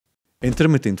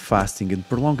Intermittent fasting and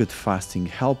prolonged fasting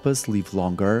help us live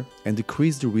longer and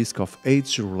decrease the risk of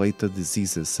age-related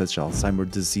diseases such as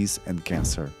Alzheimer's disease and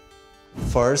cancer.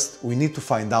 First, we need to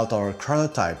find out our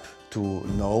chronotype to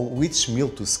know which meal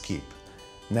to skip.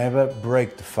 Never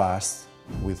break the fast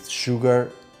with sugar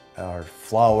or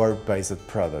flour-based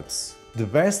products. The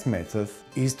best method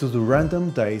is to do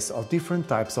random days of different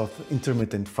types of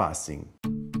intermittent fasting.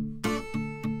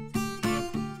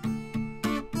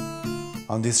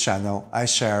 On this channel, I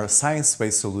share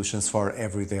science-based solutions for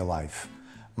everyday life.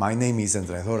 My name is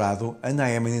Dourado and I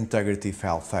am an integrative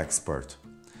health expert.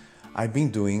 I've been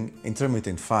doing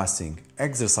intermittent fasting,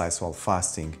 exercise while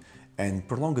fasting, and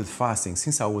prolonged fasting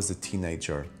since I was a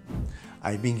teenager.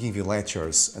 I've been giving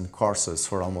lectures and courses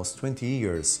for almost 20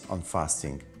 years on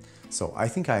fasting, so I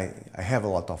think I have a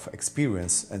lot of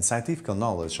experience and scientific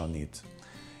knowledge on it.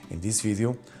 In this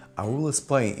video, I will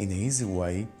explain in an easy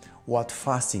way what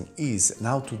fasting is and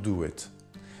how to do it.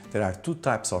 There are two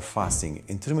types of fasting: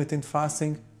 intermittent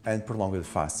fasting and prolonged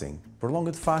fasting.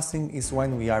 Prolonged fasting is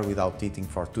when we are without eating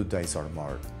for 2 days or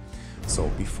more. So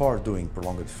before doing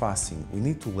prolonged fasting, we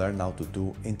need to learn how to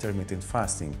do intermittent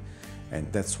fasting,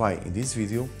 and that's why in this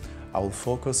video I will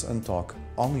focus and talk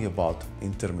only about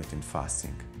intermittent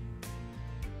fasting.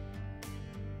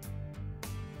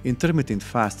 Intermittent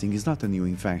fasting is not a new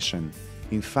invention.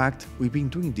 In fact, we've been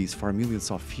doing this for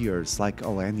millions of years like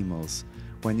all animals,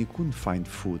 when you couldn't find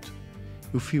food.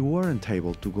 If we weren't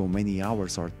able to go many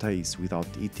hours or days without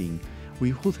eating,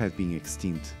 we would have been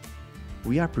extinct.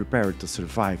 We are prepared to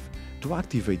survive, to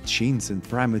activate genes and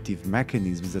primitive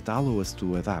mechanisms that allow us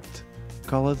to adapt,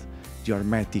 called the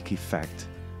hormetic effect,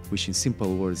 which in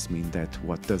simple words mean that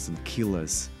what doesn't kill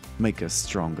us makes us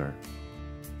stronger.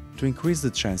 To increase the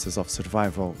chances of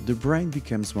survival, the brain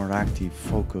becomes more active,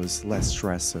 focused, less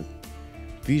stressed.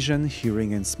 Vision,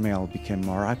 hearing and smell become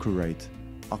more accurate.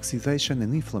 Oxidation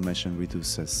and inflammation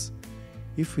reduces.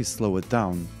 If we slow it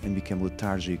down and become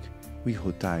lethargic, we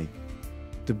would die.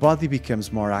 The body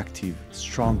becomes more active,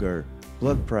 stronger,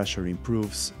 blood pressure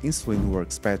improves, insulin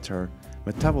works better,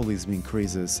 metabolism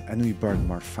increases and we burn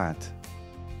more fat.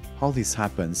 All this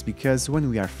happens because when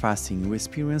we are fasting we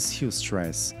experience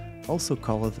eustress, also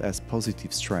called as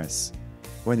positive stress.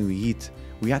 When we eat,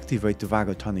 we activate the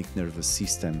vagotonic nervous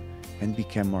system and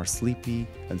become more sleepy,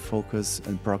 unfocused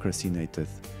and procrastinated.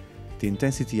 The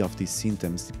intensity of these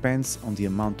symptoms depends on the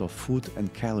amount of food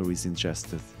and calories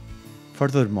ingested.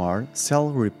 Furthermore, cell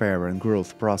repair and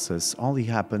growth process only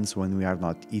happens when we are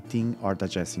not eating or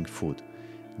digesting food.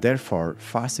 Therefore,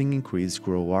 fasting increases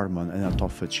growth hormone and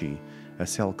autophagy, a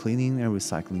cell cleaning and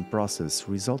recycling process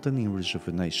resulting in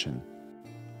rejuvenation.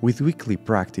 With weekly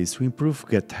practice, we improve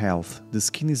gut health, the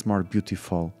skin is more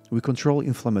beautiful, we control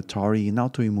inflammatory and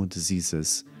autoimmune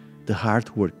diseases, the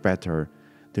heart works better,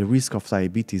 the risk of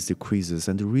diabetes decreases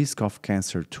and the risk of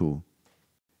cancer too.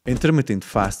 Intermittent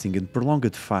fasting and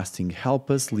prolonged fasting help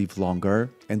us live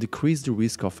longer and decrease the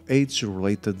risk of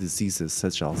age-related diseases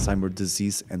such as Alzheimer's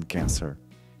disease and cancer.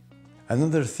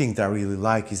 Another thing that I really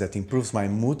like is that it improves my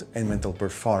mood and mental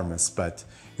performance, but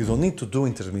you don't need to do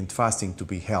intermittent fasting to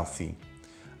be healthy.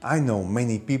 I know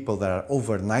many people that are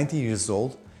over 90 years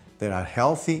old that are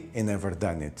healthy and never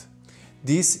done it.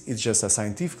 This is just a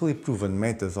scientifically proven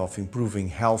method of improving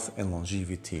health and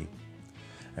longevity.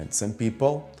 And some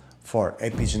people, for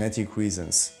epigenetic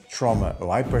reasons, trauma or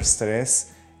hyperstress,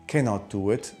 cannot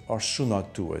do it or should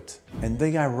not do it, and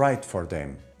they are right for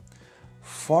them.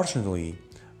 Fortunately,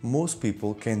 most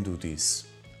people can do this.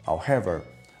 However,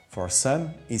 for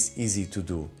some it's easy to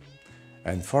do,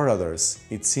 and for others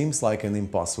it seems like an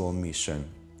impossible mission.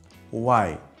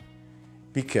 Why?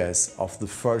 Because of the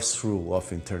first rule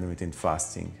of intermittent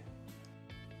fasting.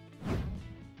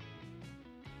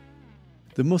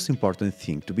 The most important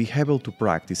thing to be able to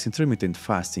practice intermittent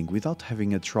fasting without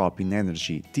having a drop in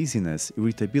energy, dizziness,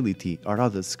 irritability or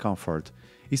other discomfort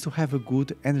is to have a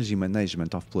good energy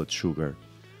management of blood sugar.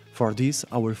 For this,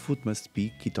 our food must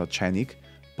be ketogenic,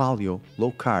 paleo,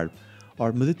 low carb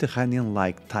or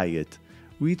Mediterranean-like diet,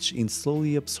 rich in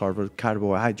slowly absorbed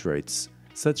carbohydrates,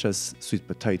 such as sweet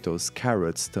potatoes,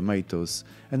 carrots, tomatoes,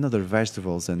 and other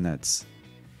vegetables and nuts.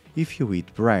 If you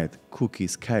eat bread,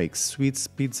 cookies, cakes, sweets,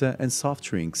 pizza, and soft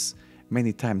drinks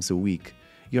many times a week,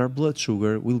 your blood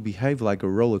sugar will behave like a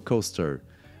roller coaster,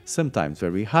 sometimes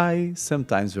very high,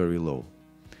 sometimes very low.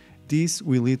 This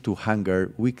will lead to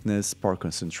hunger, weakness, poor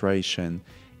concentration,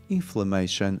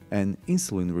 inflammation, and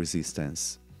insulin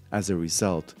resistance. As a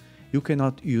result, you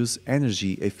cannot use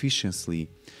energy efficiently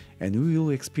and you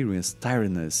will experience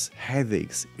tiredness,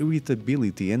 headaches,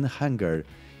 irritability and hunger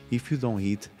if you don't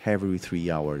eat every 3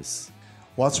 hours.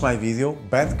 Watch my video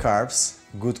Bad Carbs,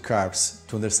 Good Carbs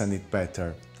to understand it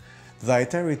better. The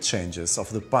dietary changes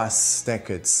of the past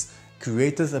decades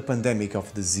created a pandemic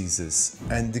of diseases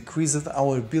and decreased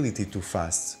our ability to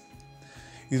fast.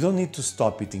 You don't need to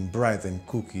stop eating bread and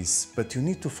cookies, but you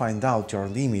need to find out your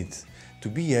limit to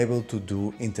be able to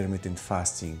do intermittent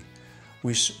fasting,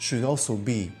 which should also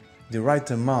be the right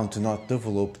amount to not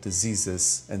develop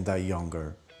diseases and die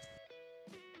younger.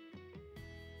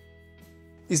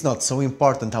 It's not so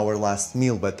important our last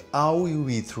meal, but how you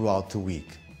eat throughout the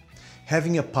week.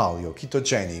 Having a paleo,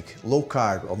 ketogenic,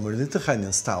 low-carb or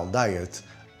Mediterranean-style diet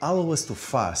allows us to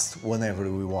fast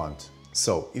whenever we want.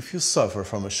 So, if you suffer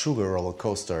from a sugar roller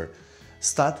coaster,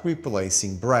 start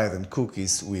replacing bread and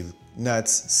cookies with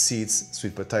nuts, seeds,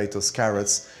 sweet potatoes,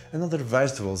 carrots and other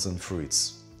vegetables and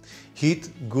fruits. Eat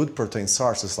good protein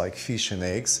sources like fish and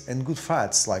eggs and good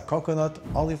fats like coconut,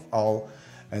 olive oil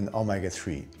and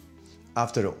omega-3.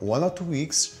 After 1 or 2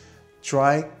 weeks,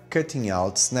 try cutting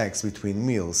out snacks between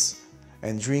meals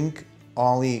and drink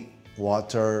only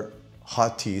water,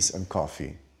 hot teas and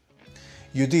coffee.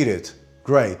 You did it!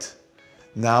 Great!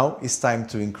 Now it's time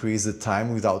to increase the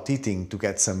time without eating to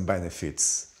get some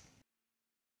benefits.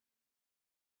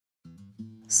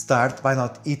 Start by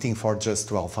not eating for just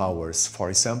 12 hours, for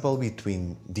example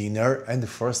between dinner and the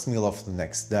first meal of the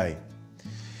next day.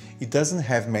 It doesn't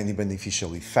have many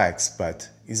beneficial effects, but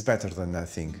is better than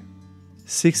nothing.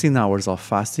 16 hours of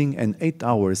fasting and 8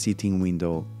 hours eating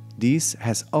window. This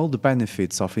has all the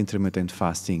benefits of intermittent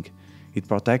fasting. It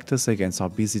protects us against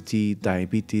obesity,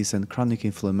 diabetes and chronic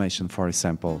inflammation, for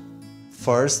example.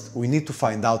 First, we need to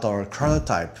find out our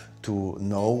chronotype to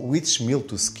know which meal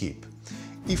to skip.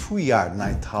 If we are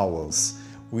night owls,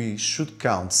 we should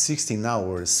count 16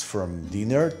 hours from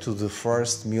dinner to the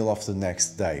first meal of the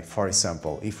next day. For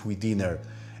example, if we dinner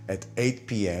at 8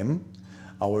 p.m.,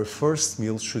 our first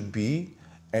meal should be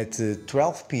at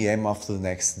 12 p.m. of the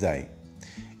next day.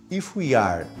 If we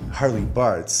are early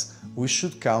birds, we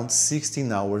should count 16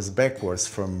 hours backwards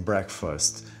from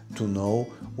breakfast to know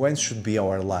when should be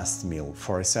our last meal.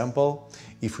 For example,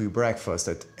 if we breakfast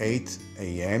at 8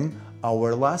 a.m.,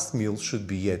 our last meal should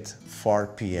be at 4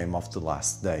 p.m. of the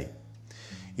last day.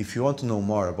 If you want to know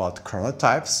more about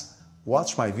chronotypes,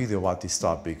 watch my video about this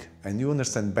topic and you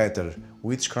understand better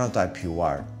which chronotype you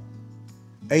are.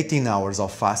 18 hours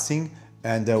of fasting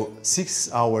and a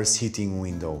 6 hours eating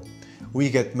window. We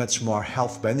get much more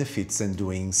health benefits than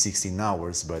doing 16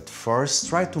 hours, but first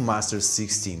try to master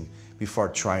 16 before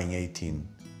trying 18.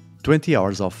 20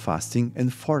 hours of fasting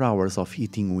and 4 hours of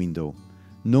eating window.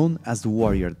 Known as the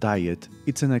warrior diet,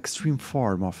 it's an extreme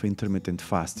form of intermittent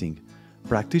fasting.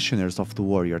 Practitioners of the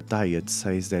warrior diet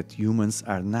say that humans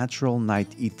are natural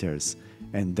night eaters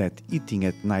and that eating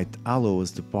at night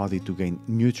allows the body to gain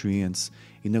nutrients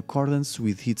in accordance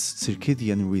with its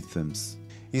circadian rhythms.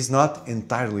 Is not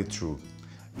entirely true.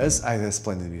 As I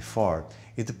explained before,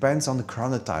 it depends on the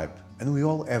chronotype and we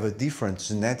all have a different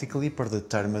genetically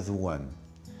predetermined one.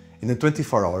 In a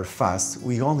 24-hour fast,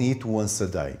 we only eat once a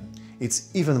day.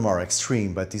 It's even more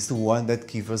extreme, but it's the one that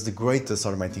gives us the greatest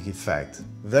hormetic effect,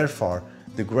 therefore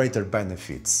the greater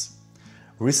benefits.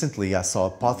 Recently I saw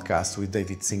a podcast with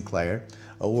David Sinclair,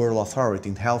 a world authority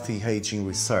in healthy aging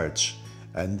research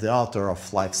and the author of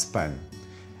Lifespan.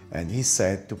 And he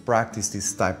said to practice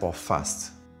this type of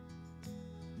fast.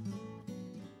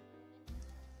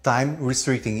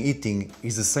 Time-restricting eating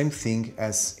is the same thing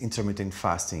as intermittent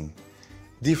fasting.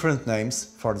 Different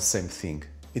names for the same thing.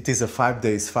 It is a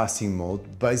 5-day fasting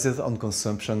mode based on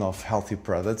consumption of healthy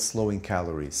products low in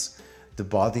calories. The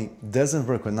body doesn't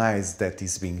recognize that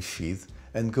it's being fed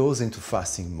and goes into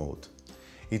fasting mode.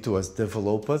 It was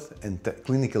developed and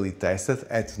clinically tested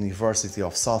at the University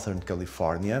of Southern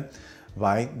California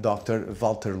by Dr.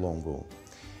 Walter Longo.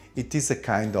 It is a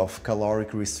kind of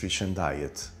caloric restriction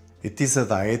diet. It is a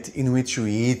diet in which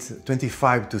we eat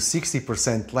 25 to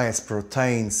 60% less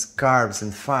proteins, carbs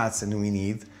and fats than we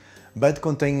need, but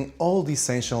containing all the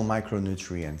essential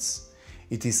micronutrients.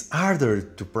 It is harder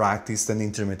to practice than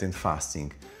intermittent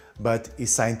fasting, but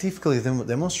is scientifically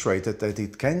demonstrated that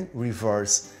it can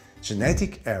reverse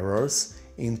genetic errors,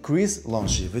 increase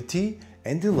longevity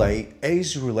and delay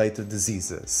age-related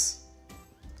diseases.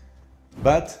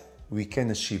 But we can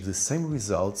achieve the same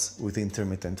results with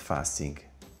intermittent fasting,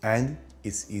 and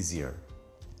it's easier.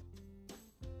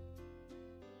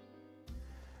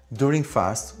 During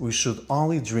fast, we should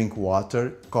only drink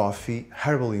water, coffee,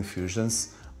 herbal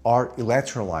infusions, or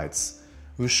electrolytes.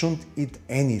 We shouldn't eat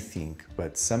anything,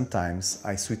 but sometimes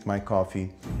I sweeten my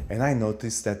coffee and I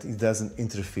notice that it doesn't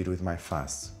interfere with my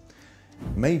fast.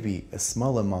 Maybe a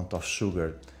small amount of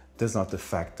sugar does not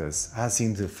affect us, as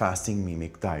in the fasting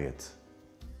mimic diet.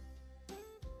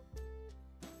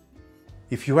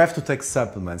 If you have to take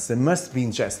supplements, they must be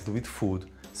ingested with food,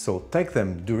 so take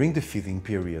them during the feeding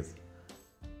period.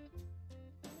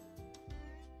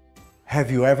 Have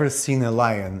you ever seen a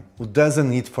lion who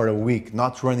doesn't eat for a week,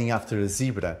 not running after a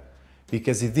zebra,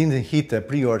 because he didn't eat a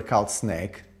pre-workout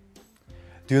snack?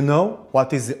 Do you know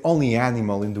what is the only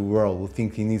animal in the world who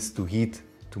thinks he needs to eat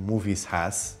to move his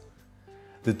ass?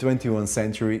 The 21st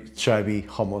century chubby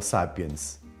Homo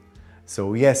sapiens.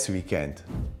 So yes, we can.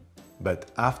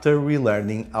 But after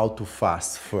relearning how to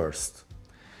fast first.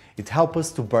 It helps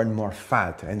us to burn more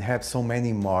fat and have so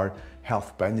many more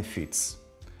health benefits.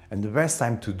 And the best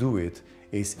time to do it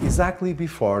is exactly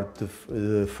before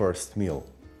the first meal.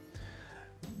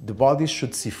 The body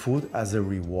should see food as a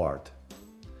reward,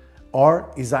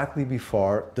 or exactly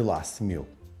before the last meal.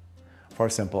 For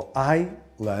example, I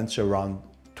lunch around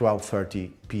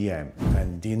 12:30 p.m.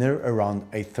 and dinner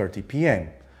around 8:30 p.m.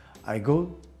 I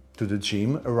go to the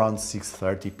gym around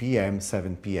 6:30 p.m.,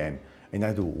 7 p.m. and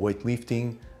I do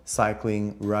weightlifting,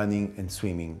 cycling, running and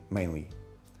swimming mainly.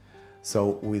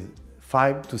 So with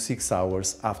 5 to 6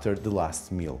 hours after the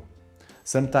last meal.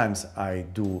 Sometimes I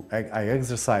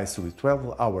exercise with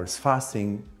 12 hours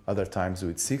fasting, other times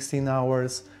with 16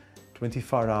 hours,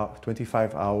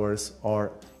 25 hours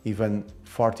or even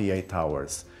 48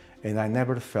 hours, and I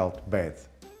never felt bad.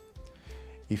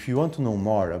 If you want to know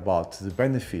more about the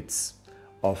benefits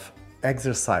of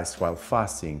exercise while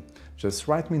fasting, just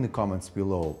write me in the comments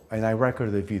below and I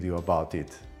record a video about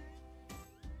it.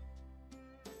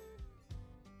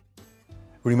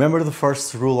 Remember, the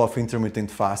first rule of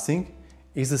intermittent fasting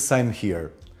is the same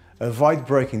here. Avoid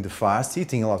breaking the fast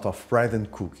eating a lot of bread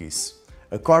and cookies.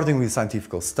 According with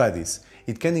scientific studies,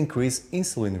 it can increase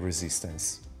insulin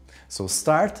resistance. So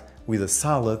start with a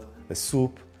salad, a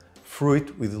soup,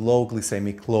 fruit with low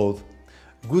glycemic load,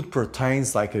 good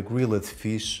proteins like a grilled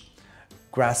fish,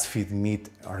 grass-fed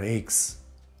meat or eggs.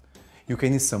 You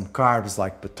can eat some carbs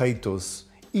like potatoes,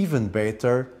 even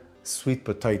better, sweet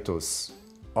potatoes,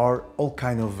 or all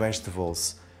kinds of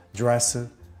vegetables dressed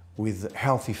with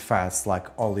healthy fats like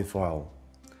olive oil.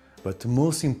 But the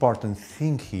most important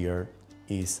thing here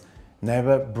is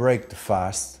never break the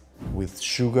fast with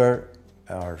sugar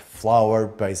or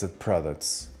flour-based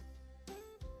products.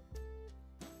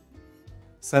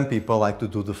 Some people like to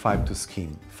do the 5-2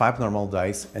 scheme, 5 normal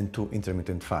days and 2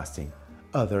 intermittent fasting.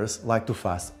 Others like to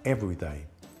fast every day.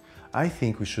 I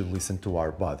think we should listen to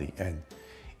our body, and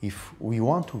if we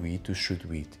want to eat, we should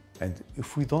eat. And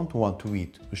if we don't want to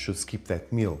eat, we should skip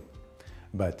that meal.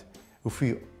 But if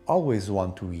we always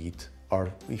want to eat,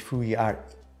 or if we are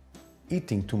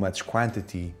eating too much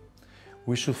quantity,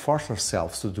 we should force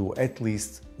ourselves to do at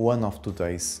least 1 or 2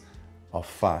 days of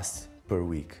fast per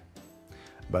week.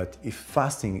 But if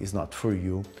fasting is not for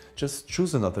you, just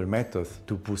choose another method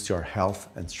to boost your health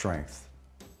and strength.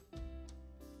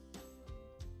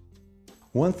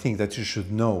 One thing that you should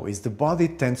know is the body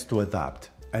tends to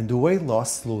adapt, and the weight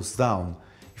loss slows down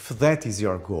if that is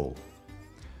your goal.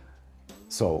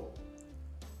 So,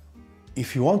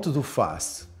 if you want to do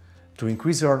fast, to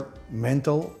increase your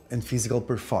mental and physical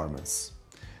performance,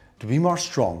 to be more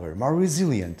stronger, more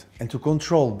resilient, and to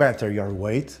control better your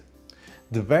weight,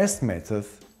 the best method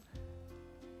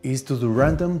is to do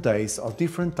random days of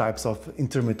different types of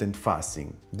intermittent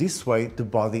fasting. This way, the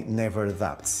body never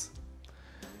adapts.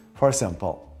 For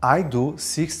example, I do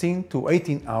 16 to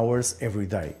 18 hours every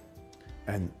day,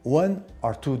 and 1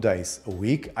 or 2 days a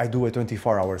week I do a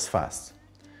 24 hours fast.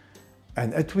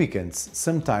 And at weekends,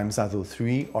 sometimes I do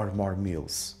 3 or more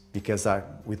meals, because I'm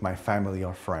with my family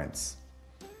or friends.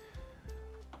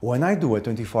 When I do a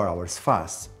 24 hours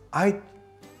fast, I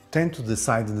tend to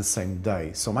decide on the same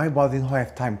day, so my body don't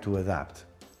have time to adapt.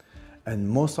 And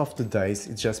most of the days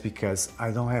it's just because I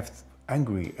don't have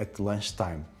hungry at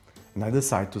lunchtime, and I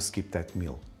decide to skip that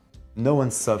meal. No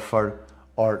one suffer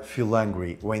or feel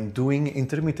hungry when doing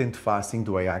intermittent fasting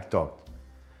the way I talked.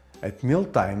 At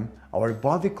mealtime, our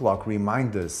body clock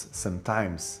reminds us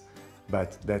sometimes,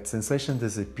 but that sensation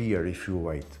disappears if you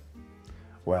wait.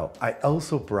 Well, I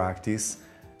also practice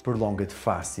prolonged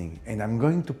fasting, and I'm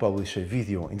going to publish a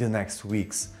video in the next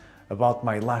weeks about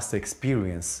my last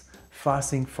experience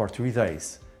fasting for 3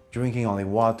 days, drinking only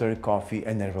water, coffee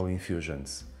and herbal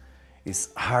infusions. It's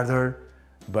harder,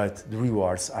 but the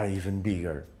rewards are even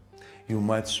bigger. You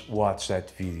must watch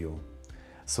that video.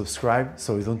 Subscribe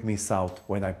so you don't miss out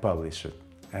when I publish it.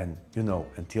 And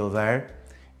until there,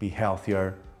 be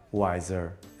healthier,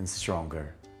 wiser and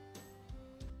stronger.